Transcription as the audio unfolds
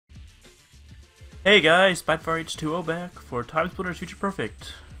Hey guys, Spitfire H2O back for TimeSplitters Future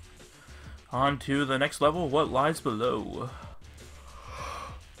Perfect. On to the next level, what lies below.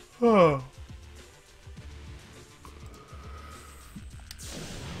 Oh.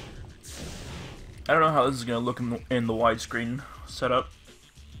 I don't know how this is going to look in the widescreen setup.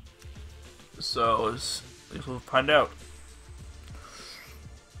 So, I guess we'll find out.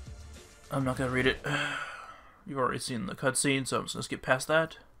 I'm not going to read it. You've already seen the cutscene, so I'm just going to skip past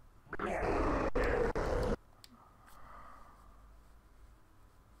that.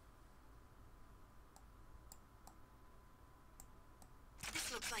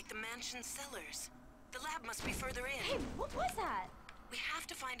 This looks like the mansion cellars. The lab must be further in. Hey, what was that? We have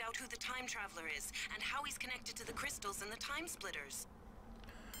to find out who the time traveler is and how he's connected to the crystals and the time splitters.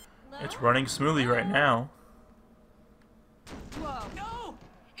 It's running smoothly right now. Whoa. No!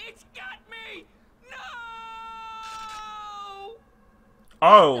 It's got me! No!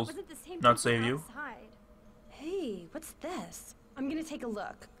 Oh, That wasn't the same not thing save you. outside. Hey, what's this? I'm gonna take a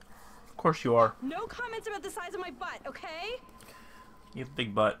look. Of course you are. No comments about the size of my butt, okay? You have a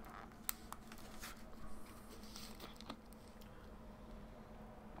big butt.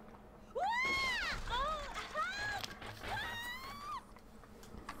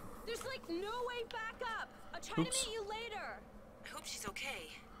 There's like no way back up. I'll try Oops. to meet you later. I hope she's okay,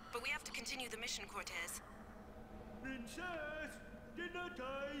 but we have to continue the mission, Cortez. Princess, dinner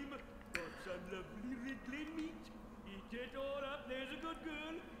time. Got some lovely riddling meat. Eat it all up, there's a good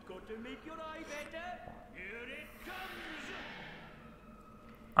girl. Got to make your eye better. Here it comes.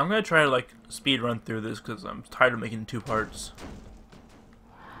 I'm gonna try to like speed run through this because I'm tired of making two parts.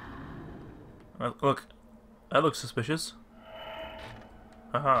 Look, that looks suspicious.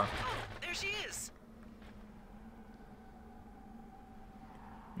 Haha. Oh, there she is.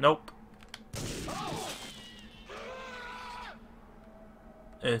 Nope.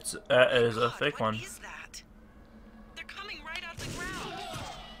 That is a God, fake what one. is that? They're coming right out the ground.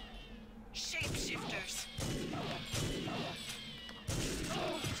 Shapeshifters.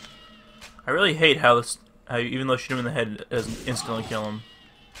 I really hate how even though shoot him in the head, it doesn't instantly kill him.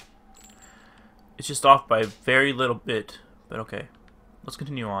 It's just off by a very little bit, but okay. Let's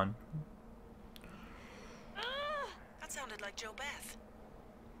continue on. That sounded like Joe Beth.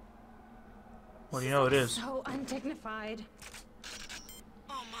 What do you know it is? So undignified.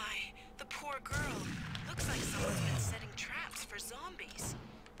 Oh my, the poor girl. Looks like someone's been setting traps for zombies.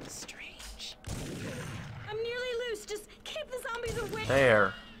 Strange. I'm nearly loose. Just keep the zombies away.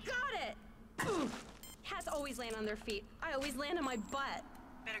 There. Got it. Oof. Cats always land on their feet. I always land on my butt.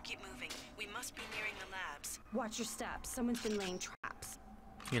 Better keep moving. We must be nearing the labs. Watch your steps. Someone's been laying traps.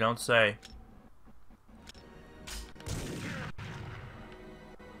 You don't say.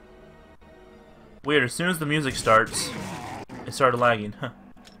 Weird, as soon as the music starts, it started lagging. Huh.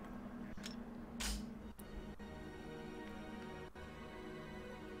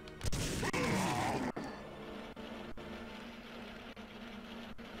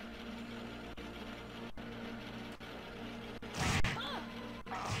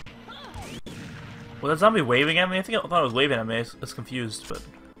 Was that zombie waving at me? I thought it was waving at me. I was confused, but...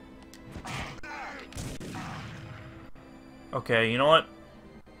 Okay, you know what?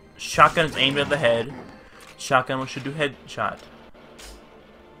 Shotgun is aimed at the head. Shotgun should do headshot.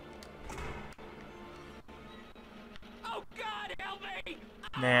 Oh God, help me!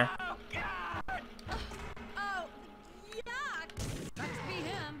 Nah. Oh God! Oh, yuck. Sucks to be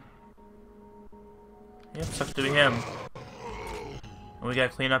him. Yep, sucks to be him. And we gotta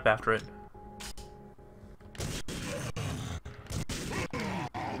clean up after it.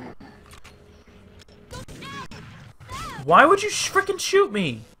 Why would you frickin' shoot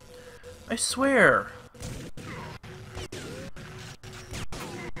me? I swear.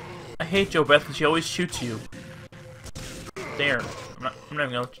 I hate Joe Beth, and she always shoots you. There. I'm not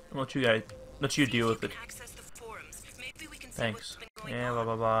even gonna let you deal with it. Access the forums. Maybe we can see Thanks. what's been going Yeah, on.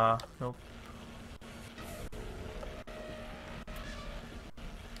 blah blah blah. Nope.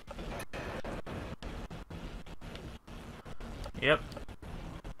 Yep.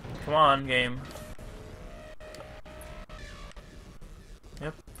 Come on, game.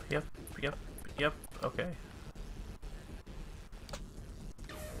 Yep, okay.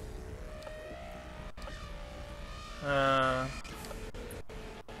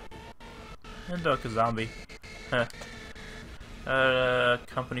 And duck a zombie.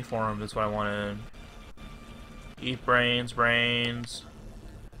 Company forum, that's what I wanted. Eat brains.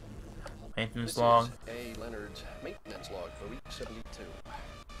 Maintenance log. A. Leonard's maintenance log for week 72.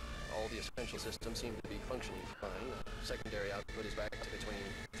 All the essential systems seem to be functioning fine. Secondary output is back to between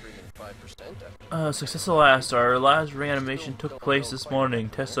 3 and 5%. Success at last. Our last reanimation took place this morning.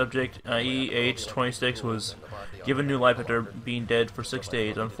 Test subject EH-26 was given new life after being dead for 6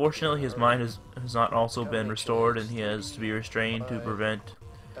 days. Unfortunately, his mind has not also been restored, and he has to be restrained to prevent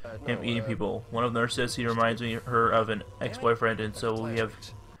him eating people. One of the nurses says he reminds her of an ex-boyfriend, and so we have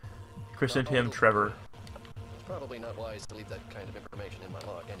christened him Trevor. Probably not wise to leave that kind of information in my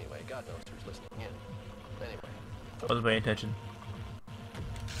log anyway. God knows who's listening in. Anyway. I wasn't paying attention.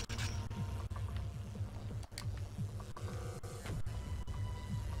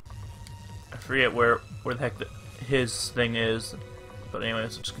 I forget where the heck his thing is, but anyway,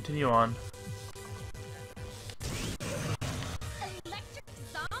 let's just continue on. Electric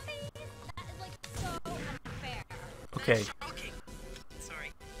zombies? That is like so unfair. Okay. Shocking.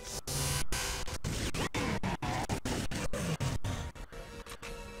 Sorry.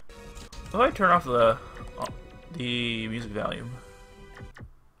 How do I turn off the music volume?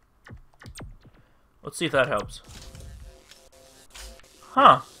 Let's see if that helps.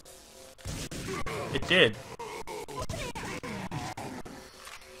 Huh. It did.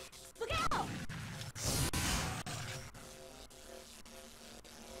 Look out!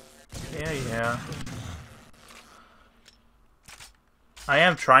 Yeah. I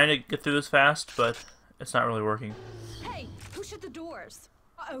am trying to get through this fast, but it's not really working. Hey, who shut the doors?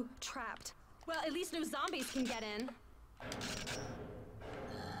 Uh-oh, trapped. Well, at least no zombies can get in.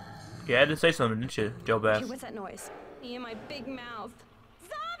 Yeah, I had to say something, didn't you, Joe Hey, Bass? what's that noise? Me and my big mouth.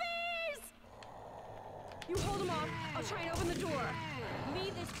 Zombies! You hold them off. I'll try and open the door.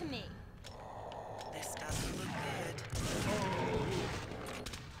 Leave this to me. This doesn't look good.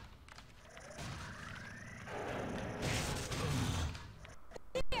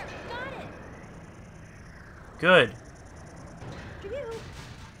 There, got it. Good. Phew.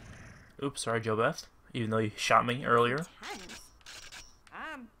 Oops, sorry, Joe Beth. Even though you shot me earlier. Tense.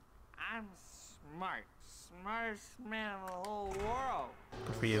 I'm smart. Smartest man in the whole world.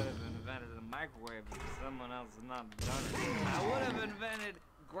 Good for you. I would have invented a microwave if someone else had not done it. I would have invented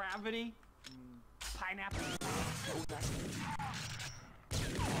gravity, pineapple.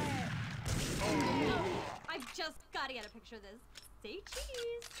 I've just gotta get a picture of this. Say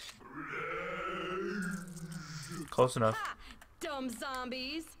cheese. Close enough. Ha! Dumb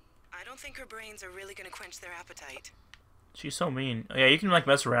zombies. I don't think her brains are really gonna quench their appetite. She's so mean. Yeah, you can like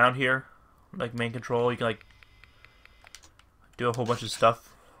mess around here, like main control. You can like do a whole bunch of stuff,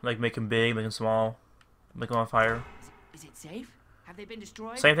 like make them big, make them small, make them on fire. Is it safe? Have they been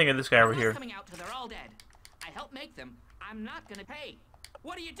destroyed? Same thing with this guy over I'm not here. coming out till they're all dead. I helped make them. I'm not gonna pay.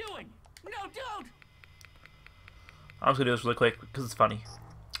 What are you doing? No, don't! I'm just gonna do this really quick because it's funny.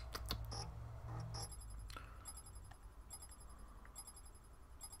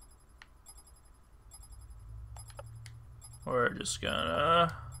 We're just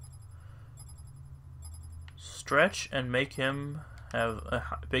gonna stretch and make him have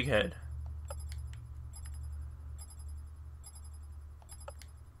a big head.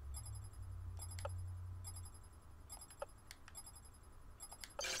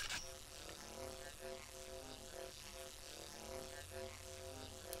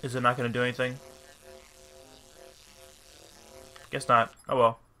 Is it not gonna do anything? Guess not. Oh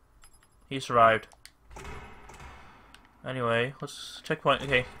well. He survived. Anyway, let's checkpoint.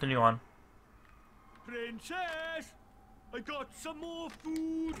 Okay, continue on. Princess, I got some more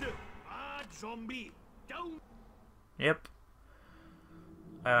food. Ah, zombie, down. Yep.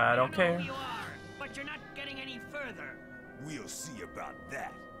 I don't care. Who you are, but you're not getting any further. We'll see about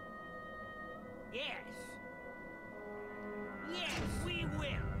that. Yes. Yes, we will.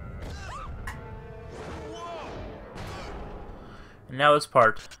 Whoa! And now this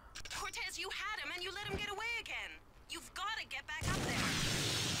part. Cortez, you had him and you let him get away again. You've got to get back up there.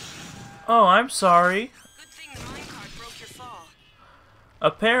 Oh, I'm sorry. Good thing the minecart broke your fall.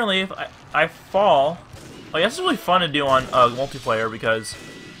 Apparently, if I fall... Oh, yeah, this is really fun to do on multiplayer because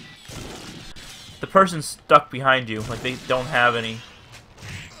the person's stuck behind you. Like, they don't have any...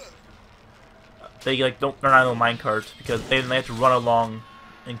 They, like, they're not on the minecart because they have to run along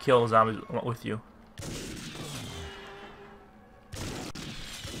and kill zombies with you.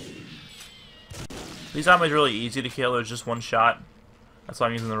 These zombies are really easy to kill. There's just one shot. That's why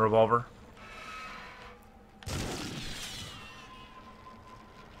I'm using the revolver.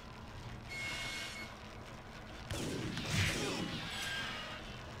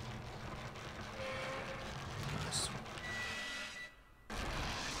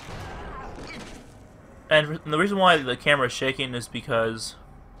 And the reason why the camera is shaking is because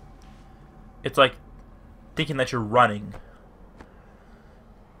it's like thinking that you're running.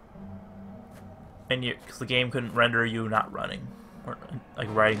 and because the game couldn't render you not running or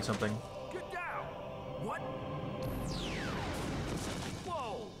like riding something. Get down! What?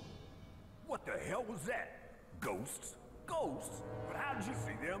 Whoa! What the hell was that? Ghosts? Ghosts? But how did you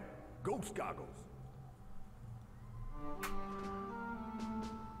see them? Ghost goggles.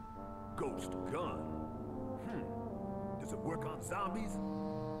 Ghost gun. Does it work on zombies?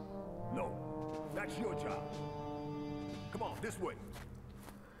 No. That's your job. Come on, this way.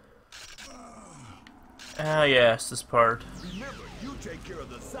 Ah, yes, this part. Remember, you take care of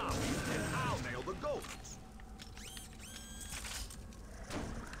the zombies and I'll nail the ghosts.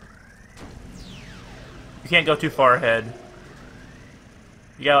 You can't go too far ahead.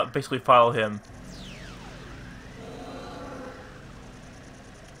 You gotta basically follow him.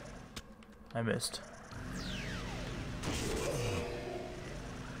 I missed.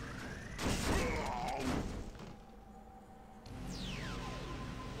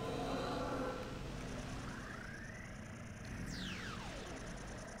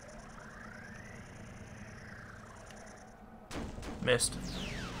 Missed.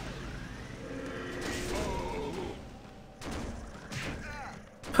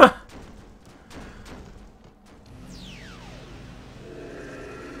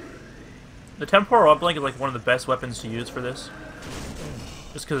 The temporal uplink is like one of the best weapons to use for this.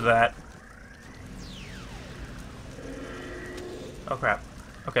 Just because of that. Oh crap.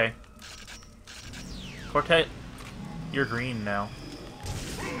 Okay. Quartet, you're green now.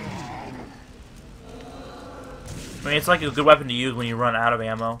 I mean, it's like a good weapon to use when you run out of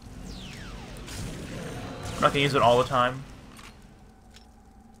ammo. I'm not gonna use it all the time.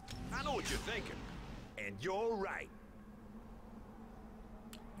 I know what you're thinking, and you're right.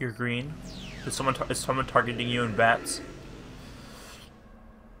 You're green. Is someone targeting you in bats?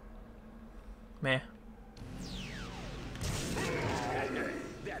 Meh.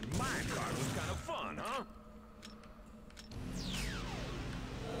 That minecart was kind of fun, huh?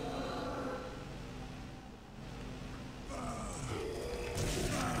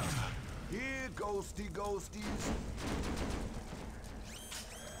 Here, ghosty ghosties.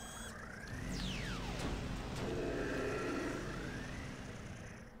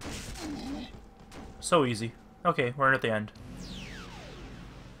 So easy. Okay, we're at the end.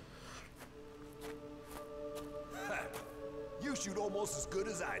 You shoot almost as good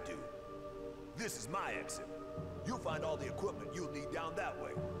as I do. This is my exit. You'll find all the equipment you'll need down that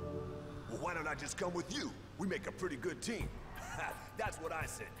way. Well, why don't I just come with you? We make a pretty good team. That's what I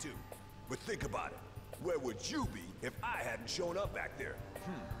said too. But think about it. Where would you be if I hadn't shown up back there?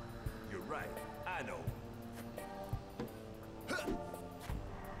 You're right. I know.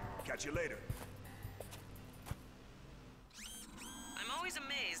 Catch you later. I'm always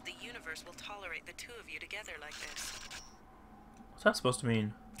amazed the universe will tolerate the two of you together like this. What's that supposed to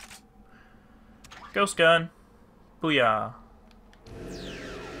mean? Ghost gun. Booyah.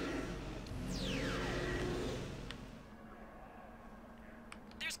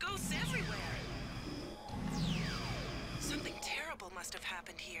 There's ghosts everywhere. Something terrible must have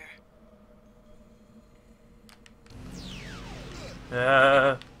happened here.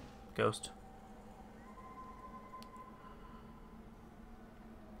 Ghost.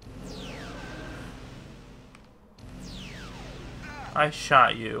 I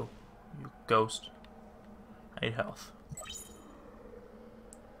shot you, you ghost. I need health.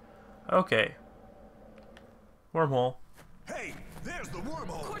 Okay. Wormhole. Hey, there's the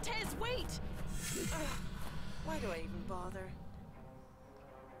wormhole. Cortez, wait! Why do I even bother?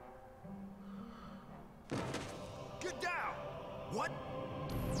 Get down! What?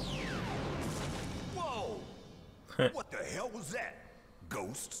 Whoa! What the hell was that?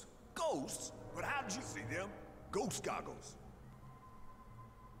 Ghosts? Ghosts? But how did you see them? Ghost goggles.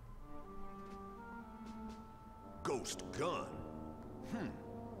 Ghost gun.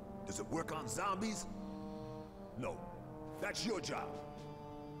 Does it work on zombies? No. That's your job.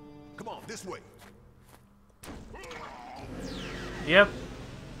 Come on, this way. Yep.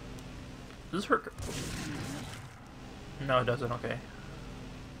 Does this hurt? No, it doesn't. Okay.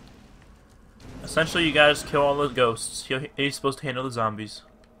 Essentially, you guys kill all the ghosts. He's supposed to handle the zombies.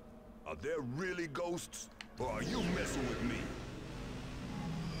 Are there really ghosts? Or are you messing with me?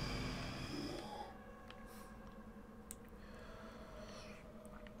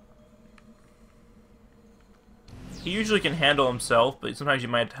 He usually can handle himself, but sometimes you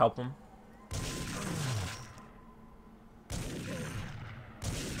might have to help him.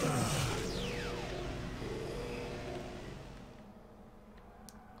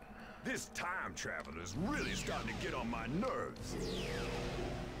 This time traveler is really starting to get on my nerves.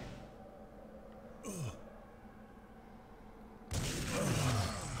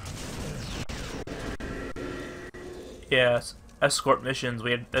 Yes, escort missions.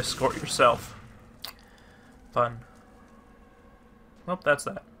 We had to escort yourself. Fun. Well, that's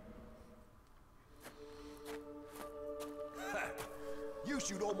that. You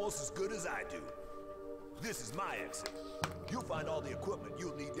shoot almost as good as I do. This is my exit. You'll find all the equipment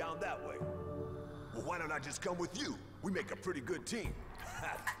you'll need down that way. Well, why don't I just come with you? We make a pretty good team.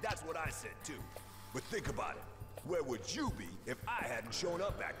 That's what I said too. But think about it. Where would you be if I hadn't shown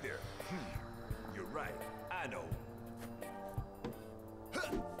up back there? You're right. I know.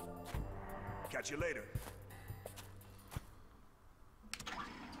 Catch you later.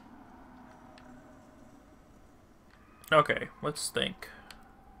 Okay, let's think.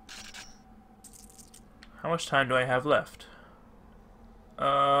 How much time do I have left?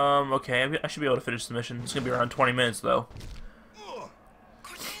 Okay, I should be able to finish the mission. It's gonna be around 20 minutes, though.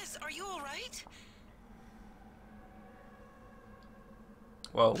 Cortez, are you alright?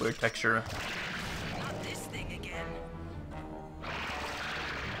 Whoa, weird texture. Not this thing again.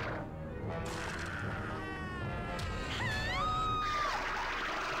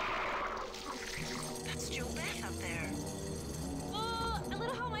 That's Joe Beth up there. Oh, a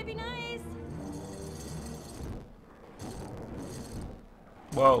little help might be nice.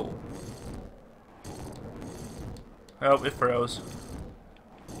 Whoa. Oh, it froze.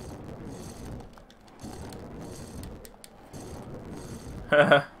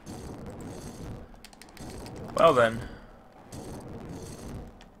 Well then.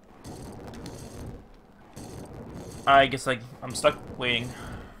 I guess I'm stuck waiting.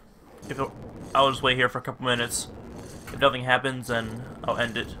 I'll just wait here for a couple minutes. If nothing happens, then I'll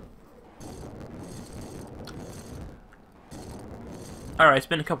end it. Alright, it's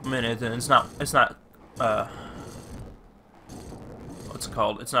been a couple minutes and it's not what's it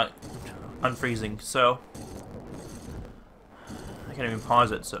called? It's not unfreezing, so I can't even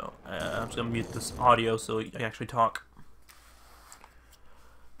pause it, so I'm just gonna mute this audio so I can actually talk.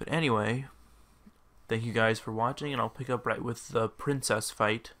 But anyway, thank you guys for watching, and I'll pick up right with the princess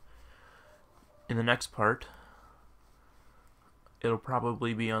fight in the next part. It'll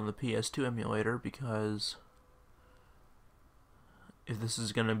probably be on the PS2 emulator, because if this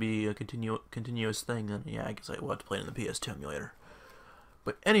is going to be a continuous thing, then yeah, I guess I will have to play it in the PS2 emulator.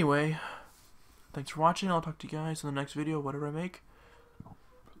 But anyway, thanks for watching. I'll talk to you guys in the next video, whatever I make.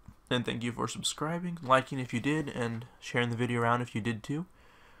 And thank you for subscribing, liking if you did, and sharing the video around if you did too.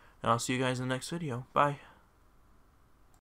 And I'll see you guys in the next video. Bye.